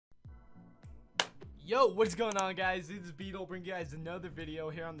Yo, what's going on, guys? This is Beadle, bringing you guys another video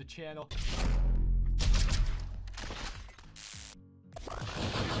here on the channel.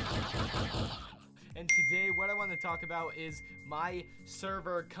 And today, what I want to talk about is my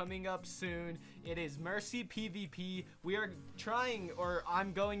server coming up soon. It is MercyPvP. We are trying, or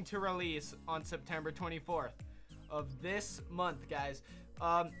I'm going to release on September 24th of this month, guys.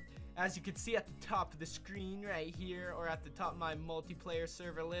 As you can see at the top of the screen right here, or at the top of my multiplayer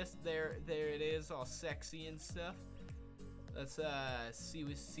server list, there it is, all sexy and stuff. Let's see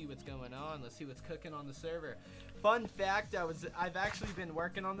what's going on. Let's see what's cooking on the server. Fun fact: I've actually been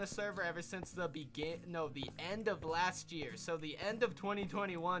working on this server ever since the end of last year. So the end of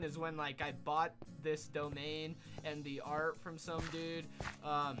 2021 is when I bought this domain and the art from some dude.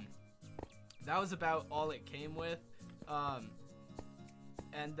 That was about all it came with.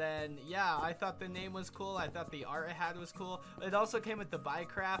 And then, yeah, I thought the name was cool. I thought the art it had was cool. It also came with the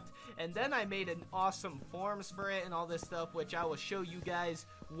Bycraft. And then I made an awesome forms for it and all this stuff, which I will show you guys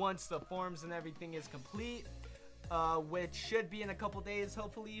once the forms and everything is complete. Which should be in a couple days,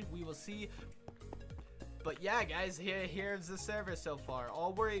 hopefully. We will see. But yeah, guys, here's the server so far.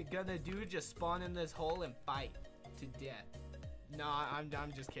 All we're gonna do is just spawn in this hole and fight to death. No, I'm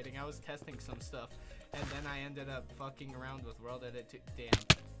just kidding. I was testing some stuff, and then I ended up fucking around with World Edit too. Damn.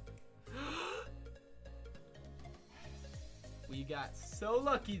 We got so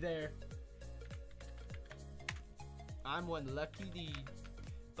lucky there. I'm one lucky dude.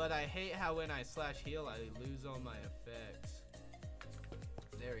 But I hate how when I /heal, I lose all my effects.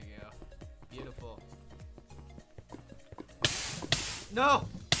 There we go. Beautiful. No!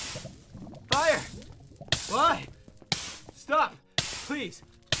 Fire! Why? Stop! Please!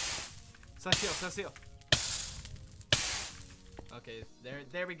 /heal. Okay,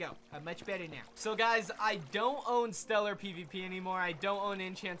 there we go. I'm much better now. So guys, I don't own Stellar PvP anymore. I don't own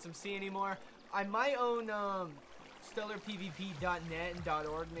EnchantSomeC anymore. I might own StellarPvP.net and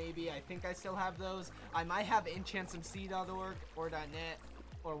 .org maybe. I think I still have those. I might have EnchantSomeC.org or .net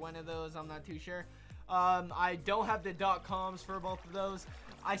or one of those. I'm not too sure. I don't have the .coms for both of those.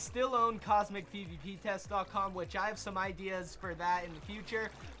 I still own cosmicpvptest.com, which I have some ideas for that in the future.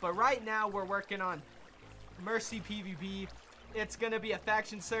 But right now we're working on MercyPvP. It's gonna be a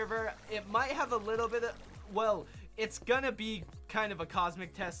faction server. It might have a little bit of, well, it's gonna be kind of a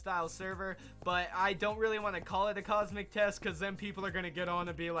cosmictest style server, but I don't really want to call it a cosmictest because then people are gonna get on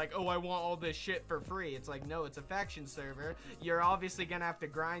and be like, oh, I want all this shit for free. It's like, no, it's a faction server. You're obviously gonna have to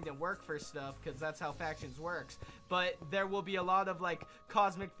grind and work for stuff because that's how factions works. But there will be a lot of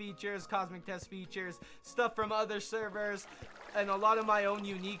cosmic features, cosmictest features, stuff from other servers, and a lot of my own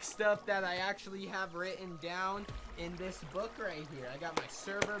unique stuff that I actually have written down in this book right here. I got my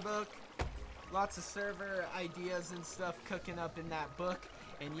server book. Lots of server ideas and stuff cooking up in that book.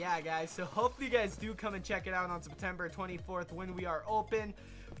 And yeah, guys, so hopefully you guys do come and check it out on September 24th when we are open.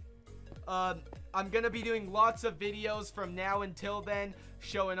 I'm gonna be doing lots of videos from now until then,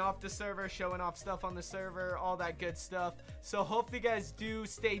 showing off the server, showing off stuff on the server, all that good stuff. So hopefully you guys do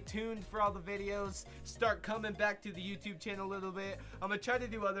stay tuned for all the videos. Start coming back to the YouTube channel a little bit. I'm gonna try to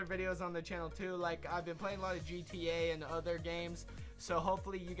do other videos on the channel too. Like, I've been playing a lot of GTA and other games, so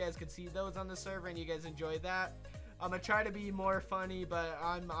hopefully you guys can see those on the server and you guys enjoy that. I'm gonna try to be more funny, but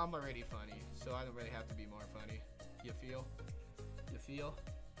I'm already funny, so I don't really have to be more funny. You feel? You feel?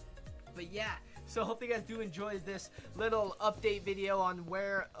 But yeah, so hopefully you guys do enjoy this little update video on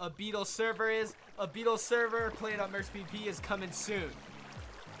where a Beadle server is. A Beadle server played on MercyPvP is coming soon.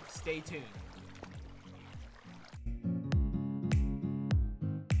 Stay tuned.